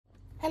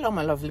Hello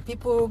my lovely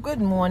people,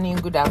 good morning,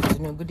 good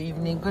afternoon, good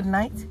evening, good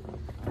night.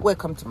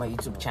 Welcome to my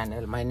YouTube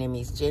channel. My name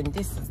is Jane.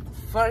 This is the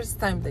first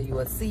time that you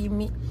are seeing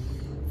me.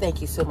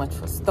 Thank you so much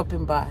for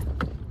stopping by.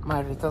 My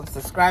return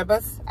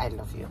subscribers, I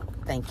love you.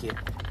 Thank you.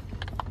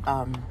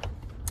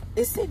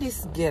 They say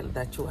this girl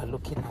that you are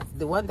looking at,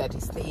 the one that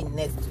is staying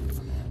next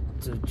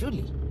to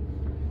Julie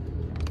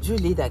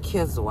that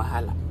cures the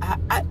wahala.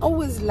 I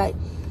always like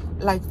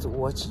to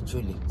watch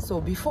Julie. So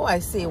before I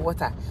say what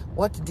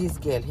this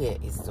girl here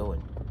is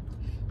doing,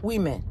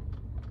 women,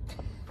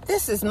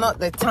 this is not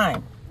the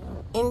time.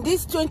 In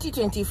this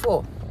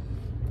 2024,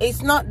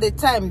 it's not the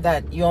time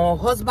that your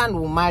husband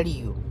will marry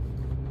you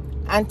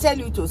and tell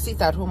you to sit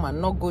at home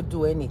and not go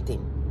do anything.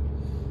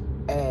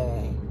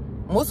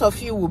 Most of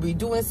you will be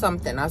doing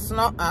something. As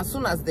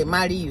soon as they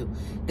marry you,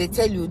 they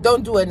tell you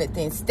don't do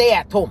anything, stay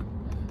at home,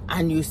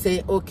 and you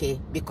say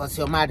okay because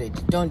you're married.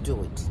 Don't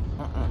do it.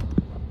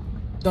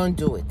 Don't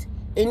do it.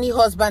 Any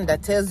husband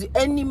that tells you,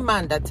 any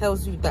man that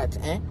tells you that,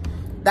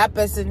 that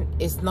person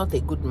is not a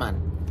good man.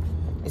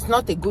 It's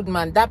not a good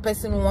man. That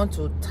person wants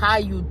to tie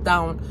you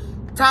down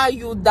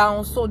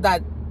so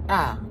that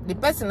the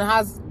person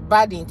has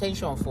bad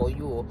intention for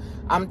you.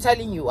 I'm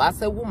telling you,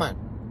 as a woman,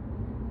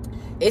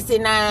 it's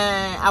in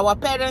our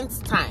parents'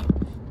 time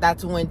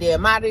that when they're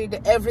married,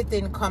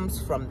 everything comes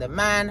from the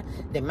man.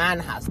 The man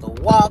has to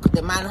work.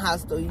 The man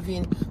has to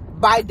even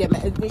buy them,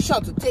 be sure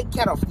to take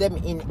care of them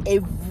in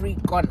every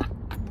corner.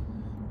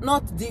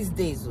 Not these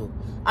days, though.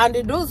 And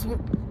in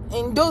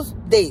those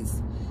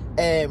days,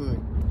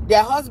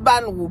 their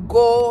husband will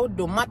go,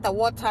 no matter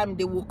what time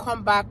they will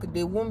come back.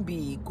 They won't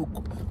be all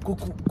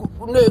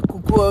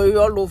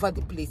over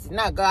the place.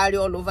 Now,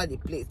 all over the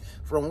place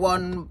from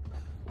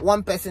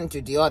one person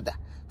to the other.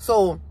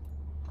 So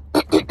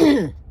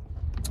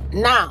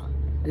now,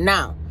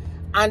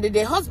 and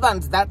the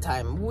husbands that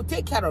time will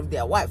take care of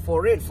their wife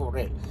for real.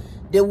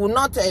 They will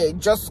not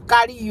just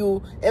carry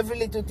you every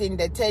little thing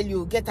they tell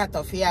you, get out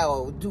of here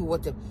or do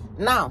whatever.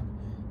 Now,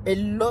 a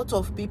lot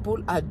of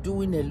people are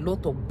doing a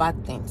lot of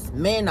bad things.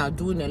 Men are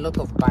doing a lot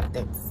of bad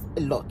things.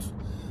 A lot.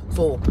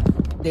 So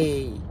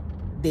they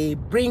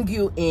bring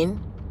you in.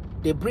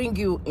 They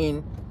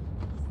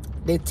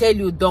tell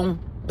you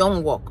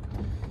don't work.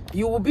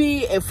 You will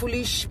be a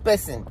foolish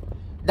person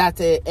that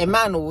a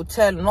man will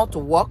tell not to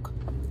work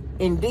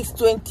in this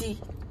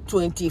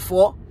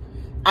 2024,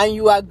 and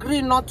you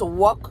agree not to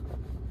work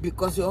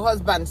because your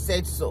husband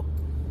said so.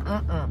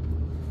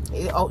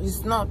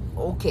 It's not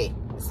okay.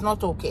 It's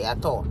not okay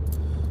at all.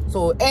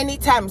 So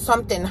anytime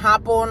something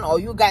happen, or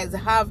you guys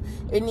have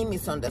any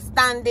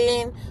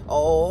misunderstanding,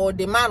 or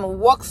the man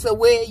walks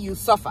away, you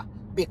suffer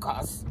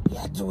because you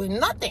are doing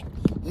nothing.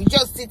 You're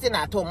just sitting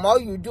at home. All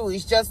you do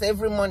is just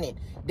every morning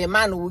the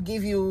man will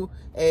give you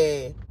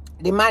the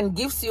man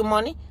gives you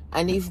money,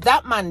 and if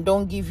that man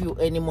don't give you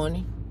any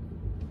money,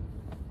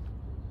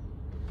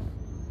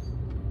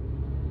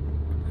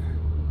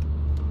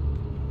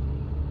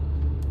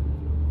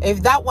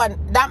 if that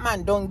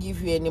man don't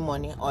give you any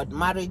money, or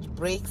marriage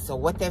breaks or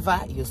whatever,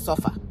 you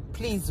suffer.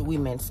 Please,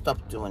 women, stop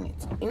doing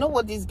it. You know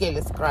what this girl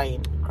is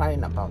crying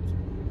about?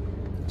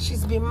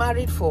 She's been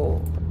married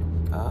for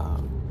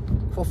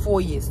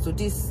 4 years to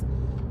this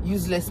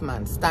useless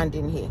man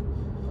standing here.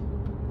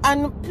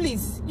 And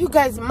please, you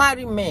guys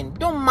marry men.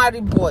 Don't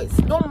marry boys.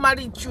 Don't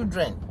marry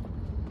children.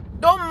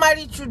 Don't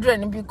marry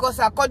children because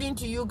according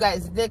to you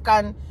guys, they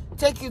can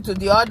take you to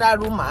the other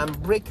room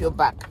and break your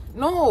back.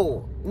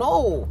 No.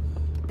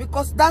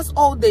 Because that's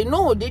all they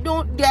know. They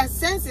don't, their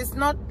sense is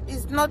not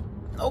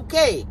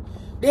okay.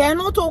 They are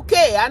not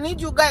okay. I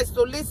need you guys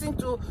to listen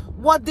to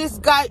what this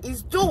guy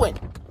is doing.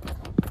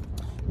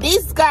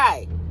 This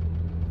guy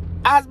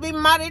has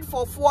been married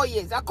for 4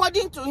 years.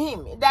 According to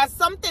him, there's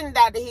something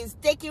that he's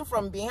taking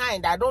from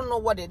behind. I don't know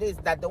what it is,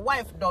 that the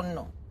wife don't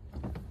know.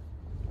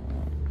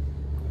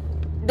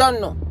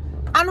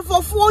 And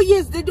for 4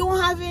 years, they don't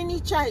have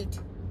any child.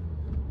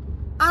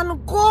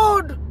 And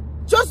God,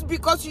 just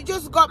because you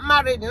just got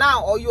married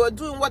now, or you are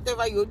doing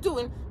whatever you're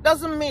doing,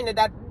 doesn't mean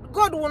that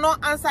God will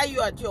not answer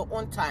you at your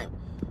own time.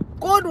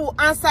 God will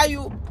answer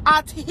you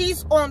at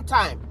his own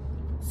time.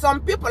 Some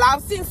people,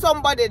 I've seen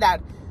somebody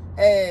that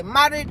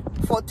married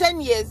for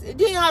 10 years,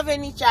 didn't have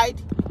any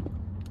child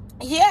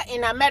here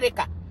in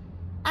America,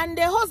 and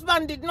the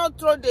husband did not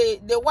throw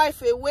the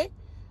wife away.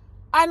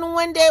 And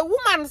when the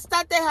woman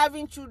started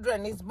having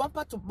children, it's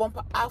bumper to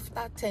bumper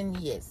after 10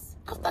 years.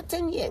 After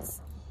 10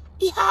 years,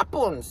 it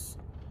happens.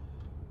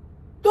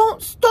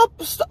 Don't stop.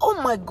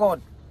 Oh my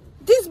God.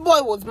 This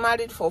boy was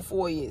married for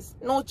 4 years.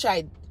 No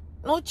child.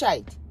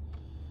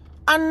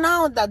 And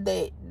now that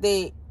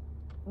the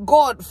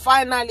God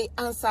finally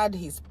answered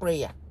his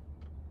prayer,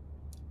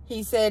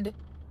 he said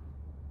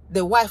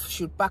the wife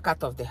should pack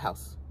out of the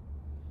house.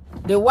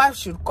 The wife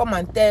should come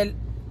and tell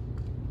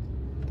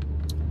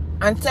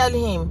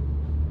him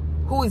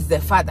who is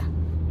the father.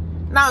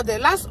 Now, the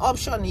last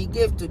option he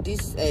gave to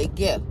this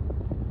girl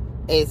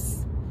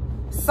is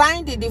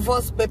sign the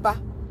divorce paper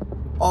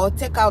or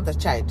take out the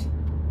child.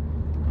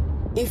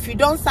 If you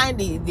don't sign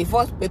the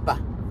divorce paper,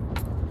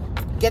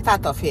 get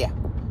out of here.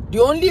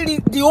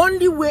 The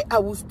only way I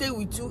will stay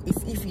with you is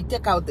if you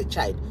take out the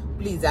child.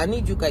 Please, I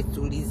need you guys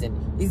to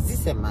listen. Is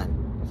this a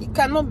man? He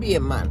cannot be a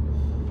man.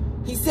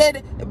 He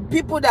said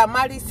people that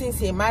marry since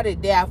he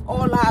married, they have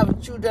all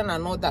have children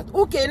and all that.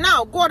 Okay,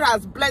 now God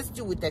has blessed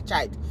you with a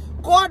child.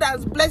 God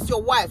has blessed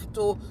your wife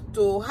to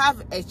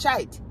have a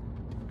child.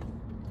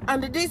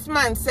 And this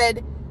man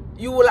said,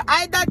 you will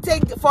either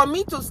take, for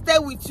me to stay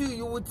with you,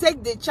 you will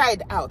take the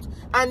child out.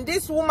 And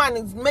this woman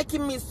is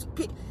making me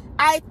speak.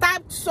 I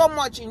typed so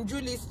much in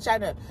Julie's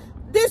channel.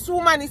 This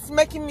woman is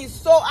making me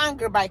so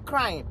angry by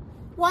crying.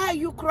 Why are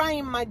you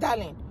crying, my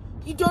darling?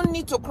 You don't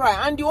need to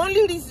cry. And the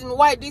only reason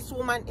why this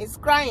woman is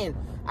crying,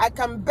 I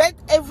can bet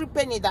every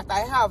penny that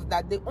I have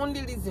that the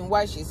only reason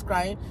why she's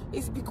crying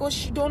is because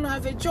she don't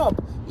have a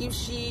job. If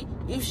she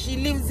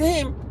leaves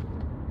him,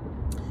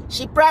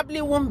 she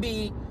probably won't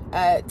be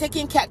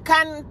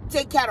can't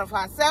take care of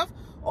herself.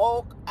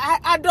 Or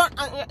I don't,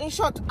 in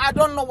short, I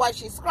don't know why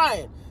she's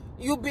crying.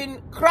 You've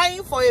been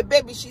crying for a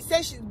baby. She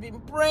says she's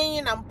been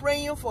praying and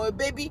praying for a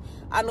baby,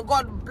 and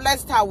God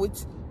blessed her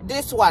with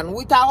this one,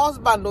 with her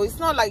husband. Though it's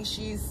not like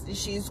she's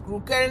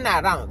carrying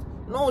around.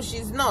 No,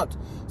 she's not.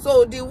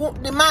 So the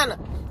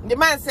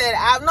man said,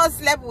 I have not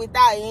slept with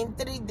her in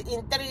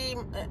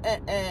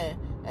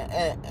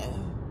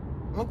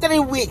 3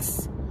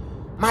 weeks.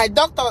 My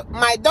doctor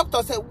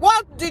said,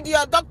 what did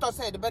your doctor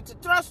say? But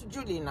trust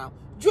Julie now.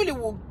 Julie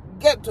will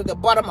get to the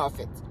bottom of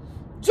it.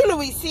 Julie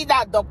will see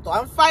that doctor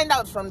and find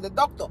out from the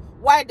doctor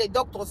why the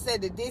doctor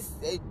said that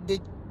they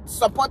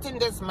supporting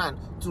this man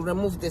to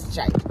remove this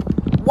child.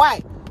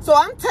 Why? So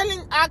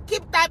I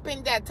keep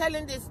typing there,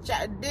 telling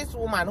this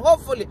woman,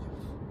 hopefully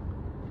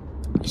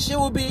she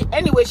will be,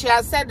 anyway, she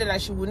has said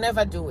that she will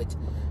never do it.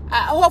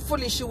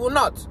 Hopefully she will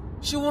not.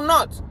 She will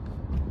not.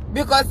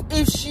 Because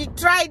if she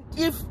tries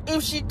it,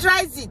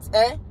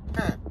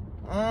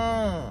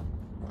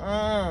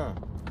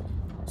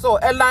 So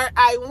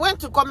I went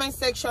to comment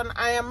section.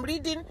 I am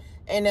reading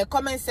in a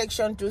comment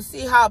section to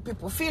see how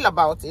people feel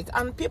about it,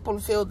 and people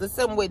feel the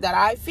same way that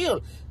I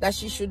feel, that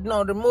she should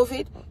not remove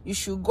it. You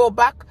should go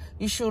back.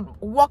 You should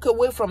walk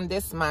away from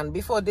this man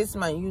before this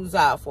man use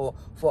her for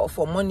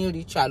money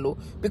ritual,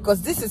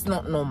 because this is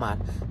not normal.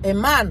 A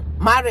man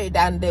married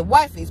and the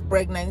wife is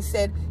pregnant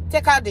said,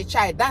 take out the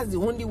child. That's the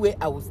only way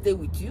I will stay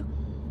with you.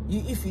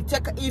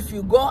 If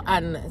you go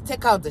and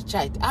take out the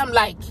child. I'm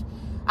like,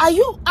 are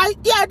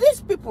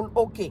these people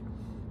okay?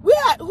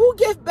 Who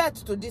gave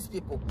birth to these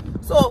people?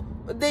 So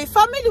the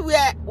family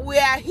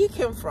where he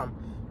came from,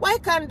 why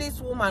can't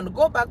this woman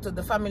go back to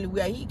the family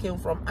where he came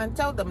from and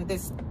tell them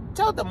this?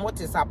 Tell them what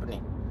is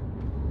happening.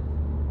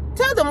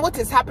 Tell them what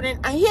is happening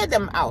and hear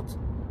them out.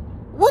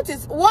 Why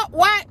is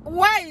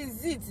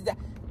it that,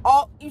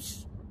 or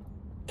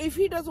if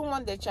he doesn't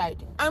want the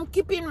child, I'm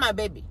keeping my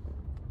baby.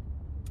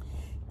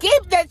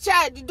 Keep the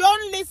child.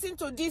 Don't listen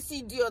to this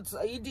idiot.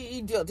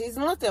 He's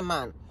not a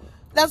man.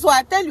 That's why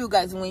I tell you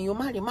guys, when you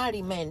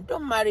marry men.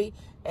 Don't marry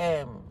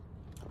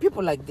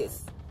people like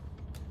this.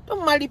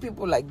 Don't marry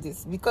people like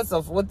this because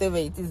of whatever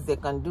it is they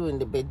can do in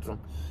the bedroom.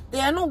 They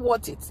are not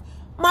worth it.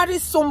 Marry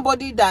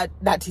somebody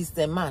that is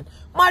the man.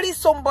 Marry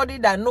somebody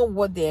that know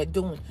what they are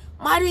doing.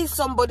 Marry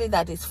somebody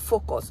that is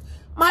focused.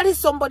 Marry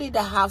somebody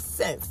that has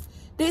sense.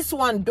 This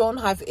one don't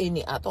have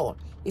any at all.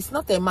 It's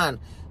not a man.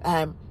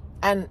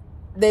 And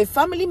the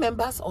family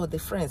members or the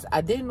friends,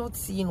 are they not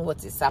seeing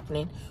what is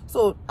happening?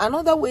 So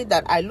another way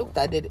that I looked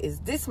at it is,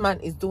 this man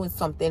is doing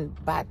something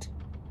bad.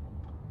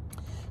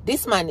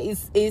 This man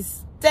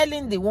is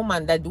telling the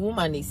woman that the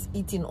woman is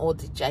eating all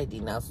the child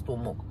in her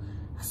stomach.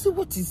 I said,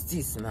 what is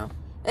this now?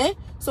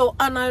 So,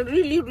 and I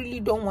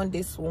really don't want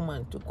this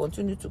woman to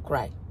continue to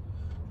cry.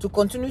 To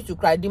continue to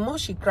cry. The more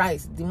she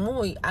cries, the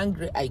more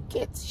angry I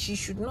get. She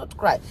should not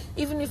cry.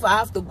 Even if I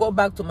have to go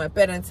back to my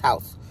parents'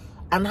 house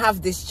and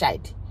have this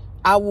child,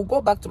 I will go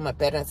back to my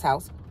parents'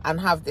 house and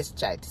have this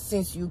child,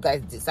 since you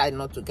guys decide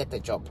not to get a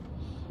job.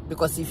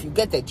 Because if you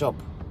get a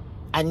job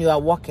and you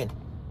are working,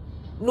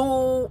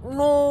 no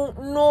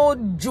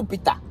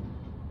Jupiter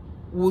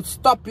would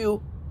stop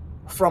you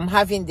from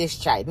having this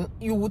child.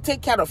 You will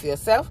take care of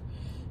yourself.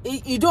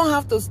 You don't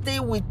have to stay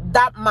with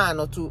that man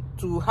or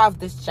to have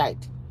this child.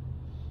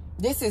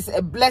 This is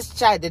a blessed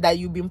child that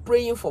you've been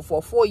praying for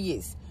 4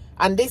 years.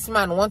 And this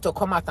man want to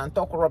come out and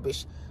talk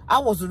rubbish. I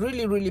was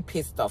really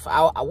pissed off.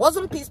 I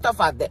wasn't pissed off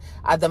at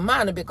the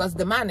man, because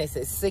the man is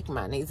a sick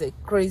man. He's a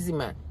crazy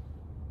man.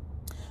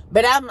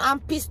 But I'm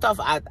pissed off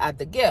at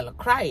the girl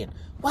crying.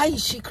 Why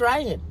is she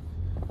crying?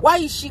 Why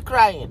is she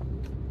crying?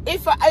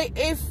 If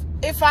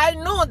I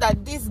know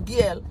that this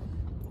girl,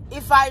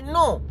 if I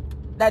know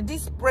that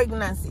this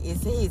pregnancy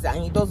is his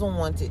and he doesn't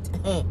want it,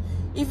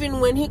 even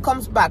when he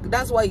comes back,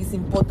 that's why it's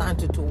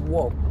important to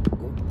work.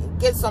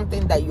 Get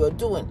something that you're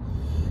doing.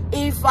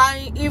 If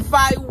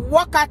I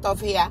walk out of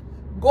here,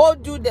 go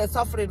do the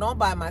suffering all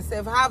by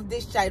myself, have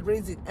this child,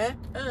 raise it,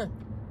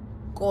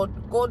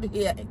 God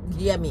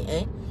hear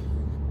me,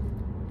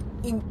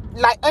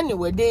 like,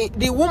 anyway,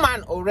 the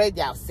woman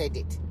already have said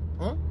it.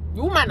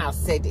 The woman have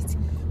said it.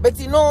 But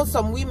you know,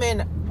 some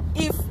women,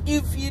 if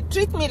you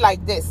treat me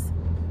like this,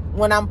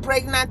 when I'm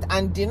pregnant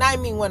and deny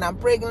me when I'm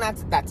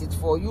pregnant that it's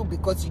for you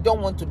because you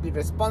don't want to be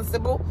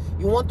responsible.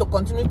 You want to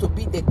continue to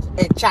be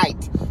a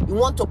child. You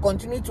want to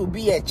continue to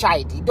be a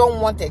child. You don't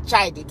want a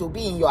child to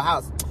be in your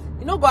house.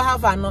 You not gonna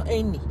have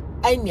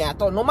any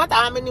at all. No matter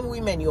how many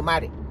women you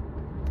marry,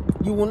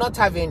 you will not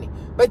have any.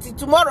 But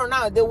tomorrow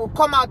now, they will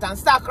come out and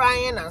start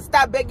crying and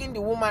start begging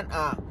the woman.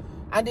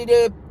 And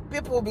the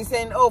people will be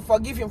saying, oh,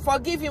 forgive him.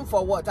 Forgive him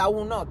for what? I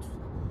will not.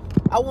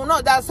 I will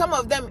not. There are some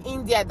of them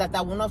in there that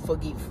I will not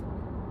forgive.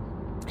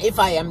 If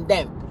I am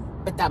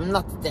them, but I'm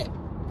not them.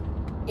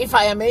 If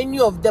I am any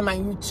of them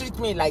and you treat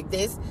me like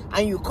this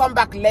and you come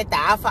back later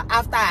after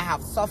I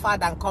have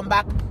suffered and come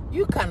back,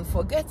 you can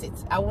forget it.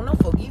 I will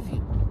not forgive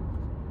you.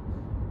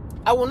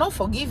 I will not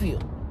forgive you.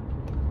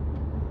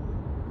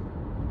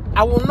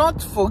 I will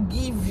not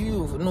forgive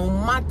you no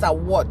matter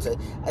what.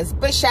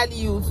 Especially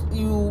you.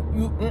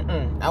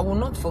 I will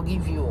not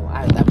forgive you.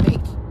 I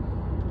beg.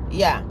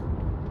 Yeah.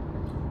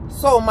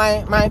 So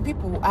my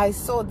people, I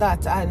saw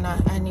that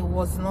and it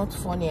was not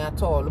funny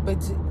at all. But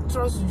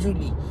trust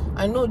Julie.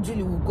 I know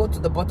Julie will go to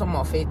the bottom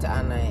of it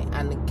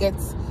and get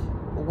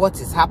what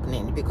is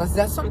happening, because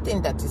there's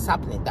something that is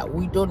happening that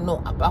we don't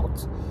know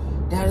about.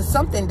 There is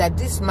something that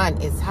this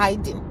man is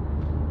hiding.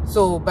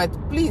 So, but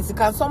please,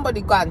 can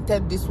somebody go and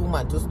tell this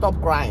woman to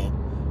stop crying?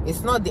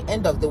 It's not the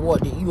end of the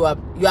world. You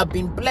have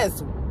been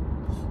blessed.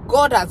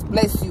 God has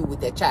blessed you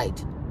with a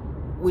child,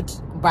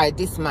 by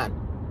this man.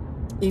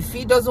 If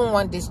he doesn't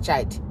want this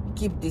child,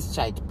 keep this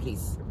child,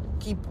 please.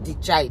 Keep the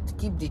child.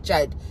 Keep the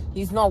child.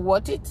 He's not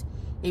worth it.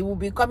 He will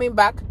be coming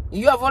back.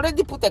 You have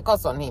already put a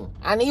curse on him,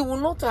 and he will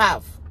not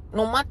have.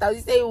 No matter,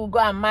 you say you will go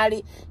and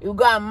marry, you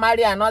go and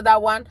marry another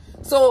one.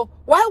 So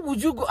why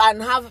would you go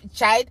and have a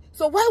child?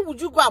 So why would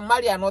you go and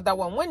marry another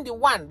one when the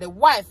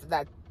wife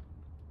that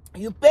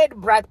you paid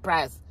bride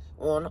price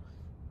on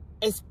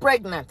is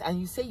pregnant,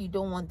 and you say you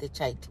don't want the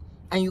child,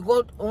 and you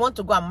want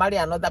to go and marry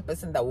another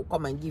person that will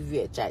come and give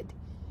you a child?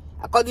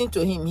 According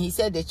to him, he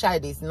said the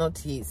child is not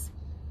his.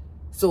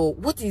 So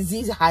what is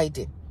he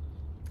hiding?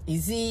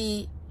 Is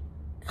he,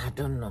 I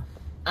don't know.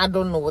 I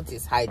don't know what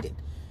he's hiding.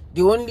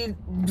 The only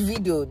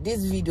video,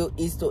 this video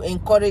is to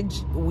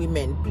encourage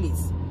women,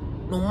 please.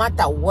 No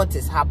matter what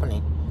is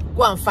happening,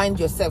 go and find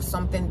yourself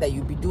something that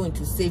you'll be doing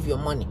to save your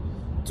money.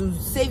 To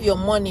save your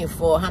money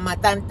for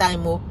Hamatan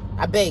time,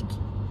 I beg.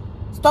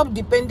 Stop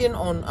depending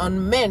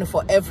on men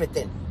for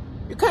everything.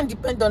 You can't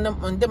depend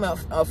on them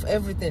of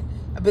everything.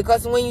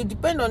 Because when you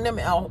depend on them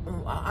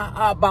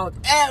about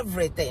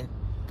everything,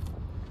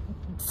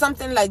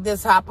 something like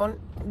this happen,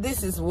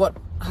 this is what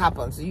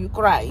happens. You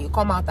cry, you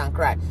come out and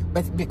cry.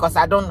 But because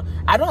I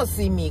don't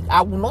see me,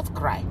 I will not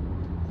cry.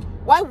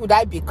 Why would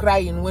I be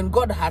crying when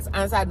God has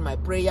answered my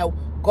prayer?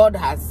 God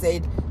has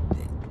said,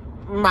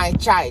 my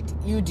child,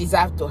 you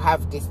deserve to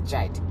have this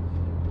child.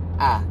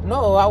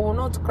 No, I will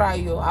not cry.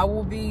 I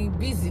will be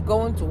busy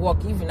going to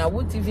work. Even I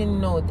won't even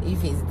know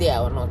if he's there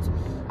or not.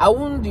 I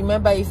won't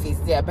remember if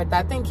he's there, but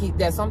I think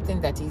there's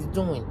something that he's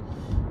doing.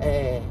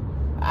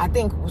 I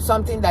think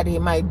something that he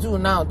might do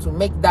now to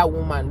make that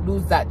woman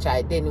lose that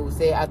child. Then he will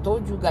say, I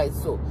told you guys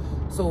so.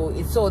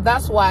 So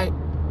that's why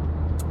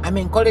I'm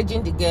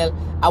encouraging the girl.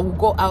 I will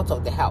go out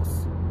of the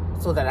house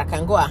so that I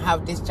can go and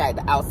have this child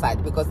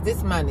outside, because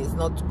this man is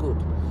not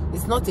good.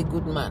 It's not a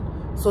good man.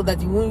 So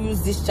that you won't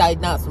use this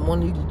child now as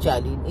money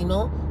ritually. You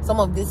know, some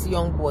of these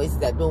young boys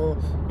that don't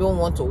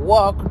want to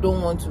work,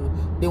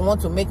 they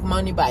want to make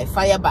money by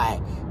fire, by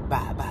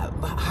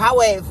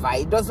however,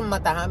 it doesn't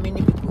matter how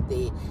many people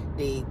they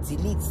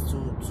delete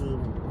to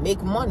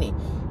make money.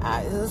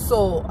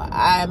 So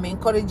I'm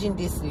encouraging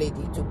this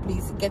lady to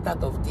please get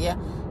out of there.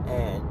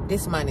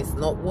 This man is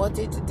not worth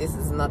it. This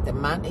is not a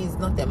man. He's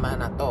not a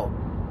man at all.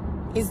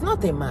 He's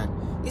not a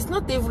man. It's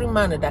not every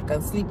man that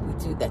can sleep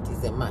with you that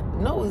is a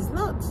man. No, it's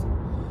not.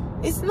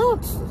 It's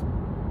not.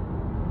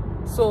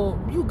 So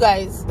you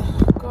guys,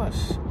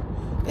 gosh,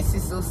 this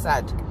is so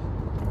sad.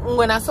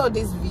 When I saw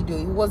this video,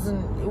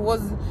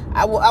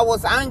 I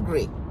was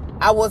angry.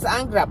 I was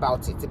angry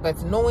about it,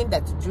 but knowing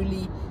that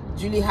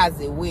Julie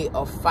has a way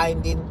of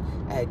finding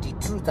the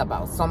truth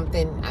about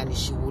something, and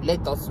she will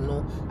let us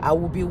know, I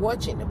will be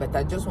watching. But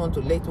I just want to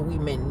let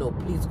women know,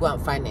 please go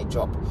and find a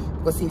job,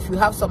 because if you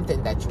have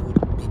something that you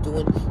would be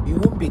doing, you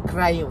won't be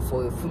crying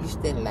for a foolish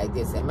thing like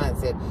this. A man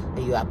said,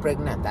 you are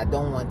pregnant, I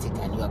don't want it,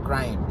 and you are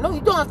crying. No,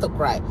 you don't have to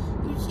cry.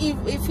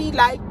 If he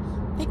like,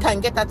 he can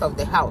get out of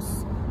the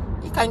house.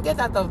 He can get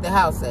out of the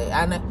house,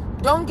 and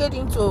don't get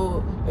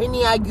into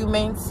any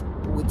arguments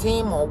with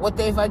him or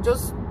whatever.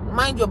 Just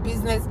mind your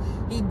business.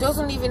 He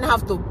doesn't even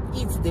have to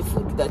eat the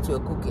food that you're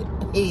cooking.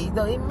 He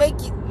make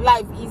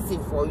life easy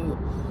for you.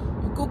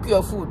 You cook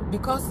your food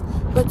because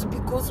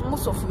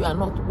most of you are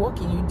not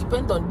working. You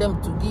depend on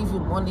them to give you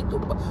money to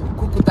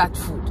cook that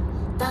food.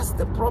 That's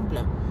the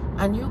problem.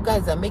 And you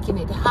guys are making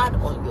it hard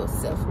on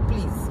yourself.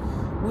 Please,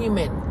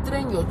 women,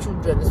 train your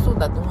children so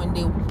that when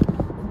they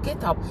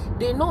get up,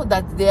 they know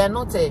that they are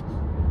not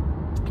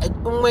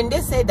when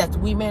they say that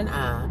women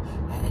are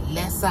a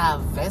lesser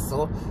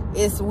vessel,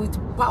 it's with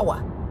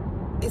power.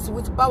 It's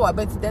with power,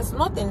 but there's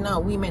nothing now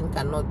women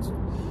cannot do.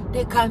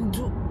 They can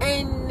do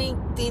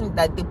anything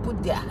that they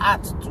put their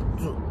heart to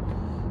do.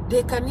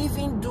 They can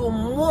even do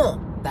more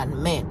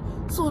than men.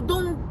 So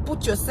don't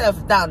put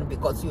yourself down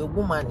because you're a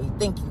woman. You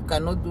think you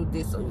cannot do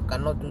this or you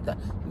cannot do that.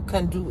 You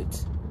can do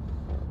it.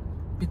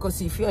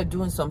 Because if you are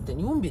doing something,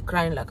 you won't be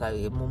crying like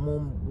a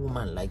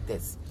woman like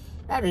this.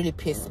 That really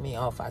pissed me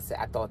off. I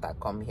thought I'd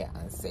come here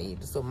and say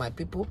it. So my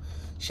people,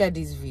 share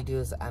these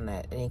videos and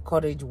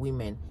encourage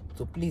women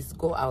to please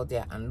go out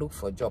there and look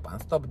for a job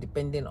and stop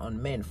depending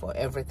on men for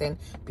everything.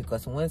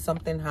 Because when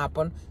something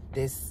happens,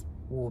 this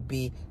will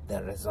be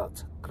the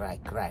result. Cry,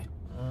 cry.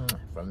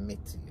 From me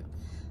to you.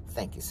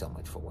 Thank you so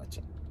much for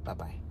watching.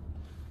 Bye-bye.